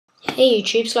Hey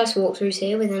YouTube, Slice Walkthroughs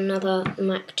here with another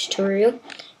Mac tutorial.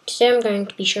 Today I'm going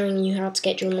to be showing you how to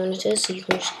get dual monitors, so you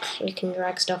can just click and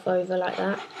drag stuff over like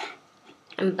that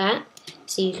and back,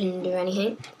 so you can do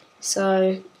anything.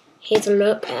 So here's a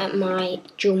look at my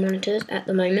dual monitors at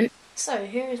the moment. So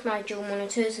here is my dual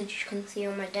monitors, as you can see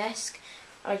on my desk.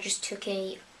 I just took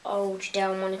a old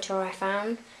Dell monitor I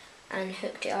found and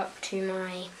hooked it up to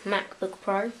my Macbook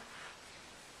Pro.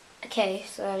 Okay,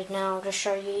 so now I'll just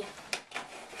show you.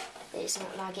 It's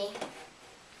not laggy.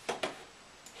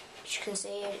 As you can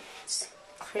see, it's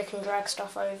click and drag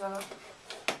stuff over.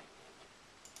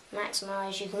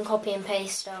 Maximise, you can copy and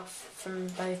paste stuff from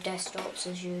both desktops,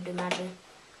 as you'd imagine.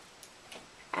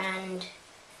 And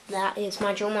that is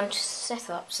my dual monitor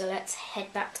setup, so let's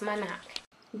head back to my Mac.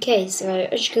 Okay, so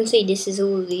as you can see, this is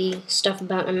all the stuff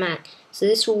about my Mac. So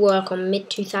this will work on mid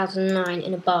 2009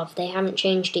 and above. They haven't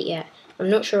changed it yet. I'm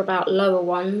not sure about lower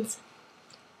ones,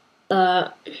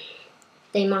 but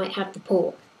they might have the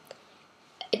port.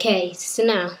 Okay, so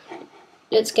now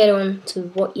let's get on to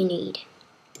what you need.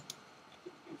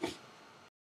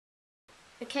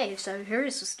 Okay, so here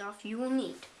is the stuff you will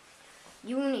need.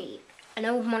 You will need an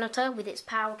old monitor with its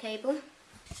power cable,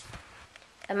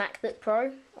 a MacBook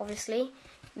Pro, obviously,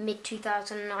 mid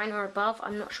 2009 or above.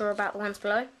 I'm not sure about the ones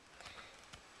below.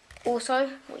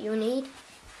 Also, what you'll need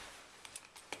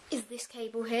is this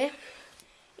cable here.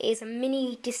 It is a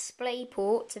mini display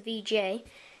port to VGA.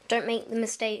 Don't make the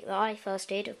mistake that I first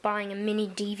did of buying a mini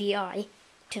DVI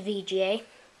to VGA.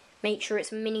 Make sure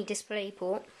it's a mini display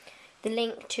port. The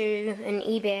link to an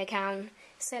eBay account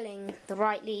selling the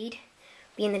right lead will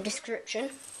be in the description.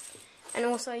 And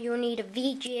also you'll need a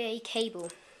VGA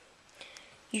cable.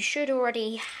 You should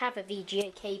already have a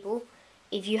VGA cable.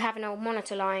 If you have an old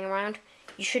monitor lying around,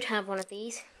 you should have one of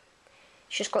these.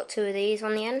 It's just got two of these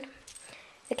on the end.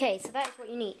 Okay, so that's what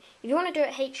you need. If you want to do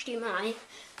it HDMI,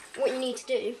 what you need to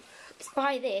do is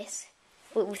buy this,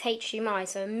 but with HDMI,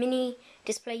 so a mini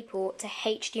display port to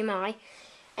HDMI,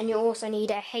 and you'll also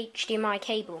need a HDMI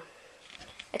cable.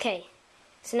 Okay,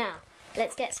 so now,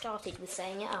 let's get started with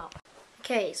setting it up.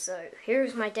 Okay, so here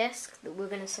is my desk that we're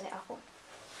going to set it up on.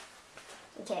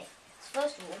 Okay, so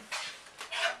first of all,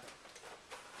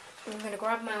 I'm going to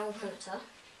grab my old monitor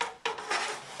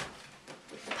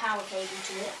with the power cable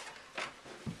to it,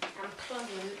 and plug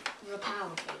in the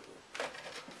power cable.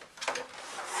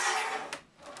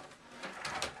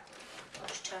 I'll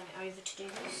just turn it over to do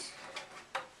this.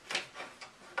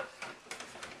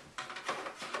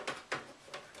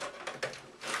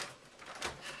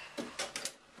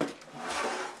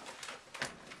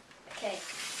 Okay,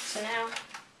 so now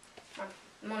my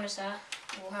monitor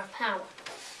will have power.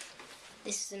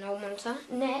 This is an old monitor.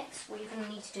 Next, what you're going to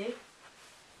need to do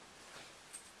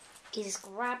is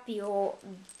grab your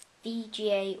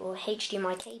VGA or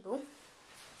HDMI cable,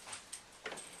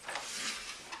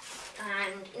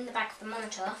 and in the back of the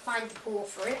monitor find the port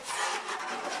for it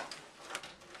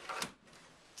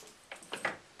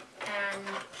and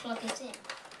plug it in.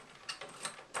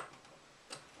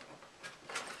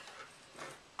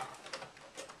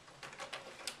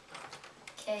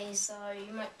 Okay, so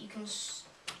you can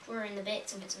screw in the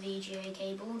bits if it's a VGA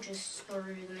cable, just screw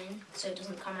them in so it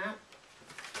doesn't come out.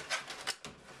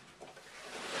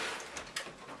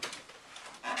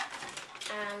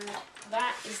 And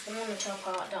that is the monitor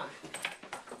part done.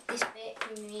 This bit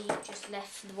can be just left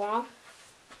for a while.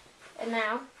 And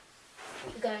now,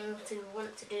 what you're going to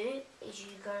want to do is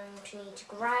you're going to need to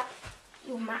grab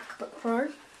your MacBook Pro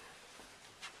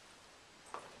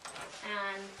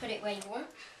and put it where you want.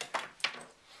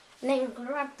 And then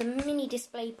grab the mini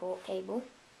display port cable,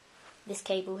 this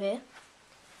cable here,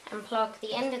 and plug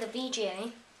the end of the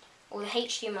VGA or the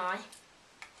HDMI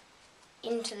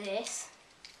into this.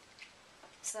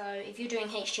 So if you're doing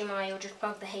HDMI, you'll just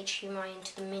plug the HDMI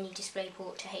into the mini display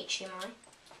port to HDMI.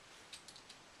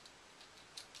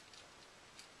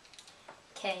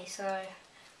 Okay, so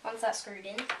once that's screwed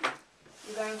in,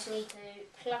 you're going to need to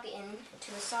plug it in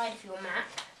to the side of your Mac.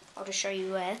 I'll just show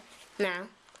you where now.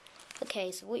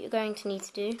 Okay, so what you're going to need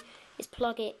to do is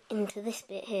plug it into this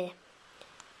bit here.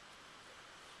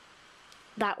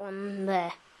 That one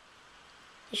there.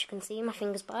 As you can see, my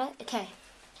finger's by it. Okay,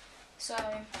 so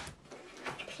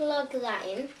plug that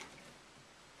in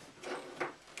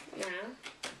now.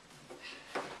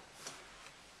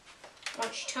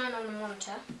 Once you turn on the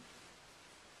monitor,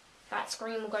 that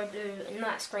screen will go blue and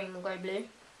that screen will go blue.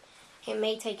 It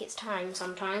may take its time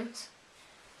sometimes,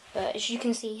 but as you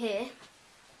can see here,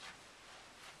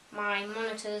 my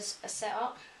monitors are set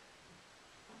up,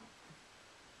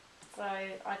 so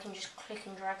I can just click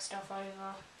and drag stuff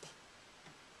over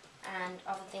and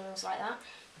other things like that.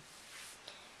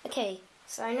 Okay,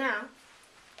 So now,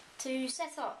 to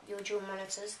set up your dual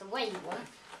monitors the way you want,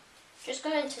 just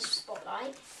go into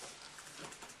Spotlight,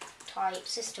 type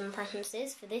System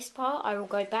Preferences. For this part, I will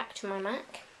go back to my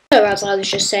Mac. So as I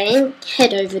was just saying,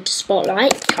 head over to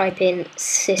Spotlight, type in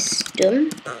System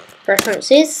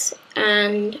Preferences,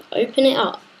 and open it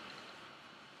up.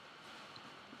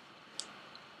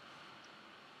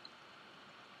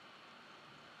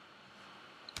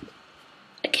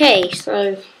 Okay,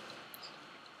 so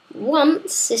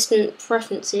once System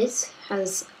Preferences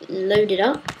has loaded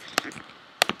up,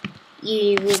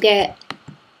 you will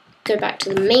go back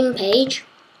to the main page,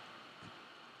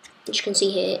 which you can see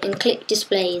here, and click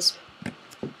Displays.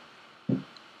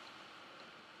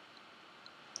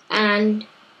 And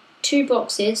two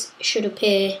boxes should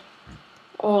appear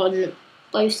on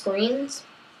both screens.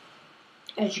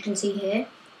 As you can see here,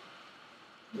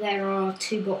 there are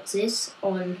two boxes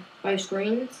on both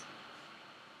screens.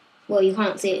 Well, you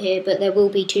can't see it here, but there will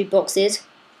be two boxes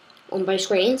on both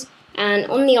screens. And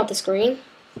on the other screen,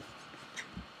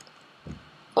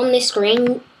 on this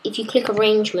screen, if you click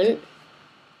Arrangement,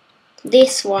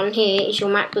 this one here is your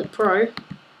MacBook Pro,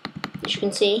 as you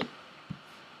can see,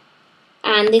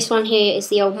 and this one here is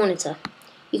the old monitor.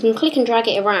 You can click and drag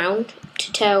it around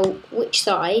to tell which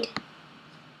side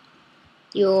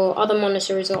your other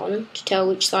monitor is on, to tell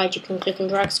which side you can click and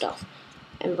drag stuff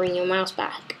and bring your mouse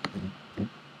back.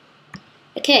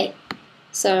 Okay,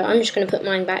 so I'm just going to put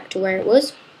mine back to where it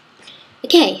was.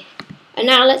 Okay, and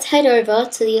now let's head over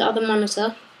to the other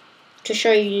monitor to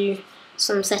show you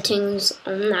some settings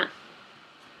on that.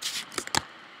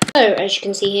 So as you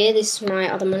can see here, this is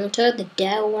my other monitor, the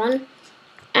Dell one,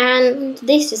 and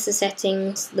this is the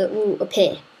settings that will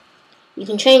appear. You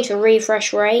can change the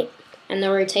refresh rate and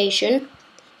the rotation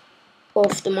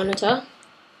of the monitor,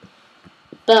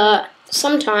 but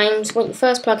sometimes when you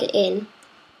first plug it in,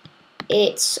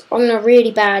 it's on a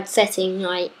really bad setting,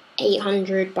 like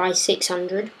 800 by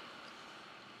 600,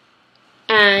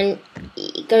 and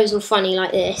it goes all funny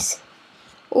like this.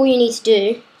 All you need to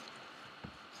do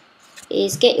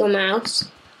is get your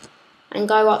mouse and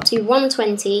go up to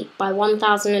 120 by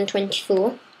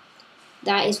 1024.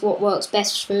 That is what works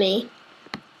best for me,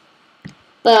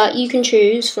 but you can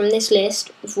choose from this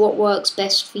list of what works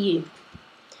best for you.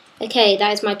 Okay,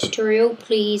 that is my tutorial.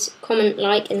 Please comment,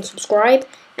 like and subscribe,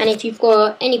 and if you've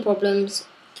got any problems,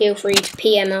 feel free to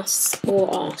PM us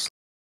or ask.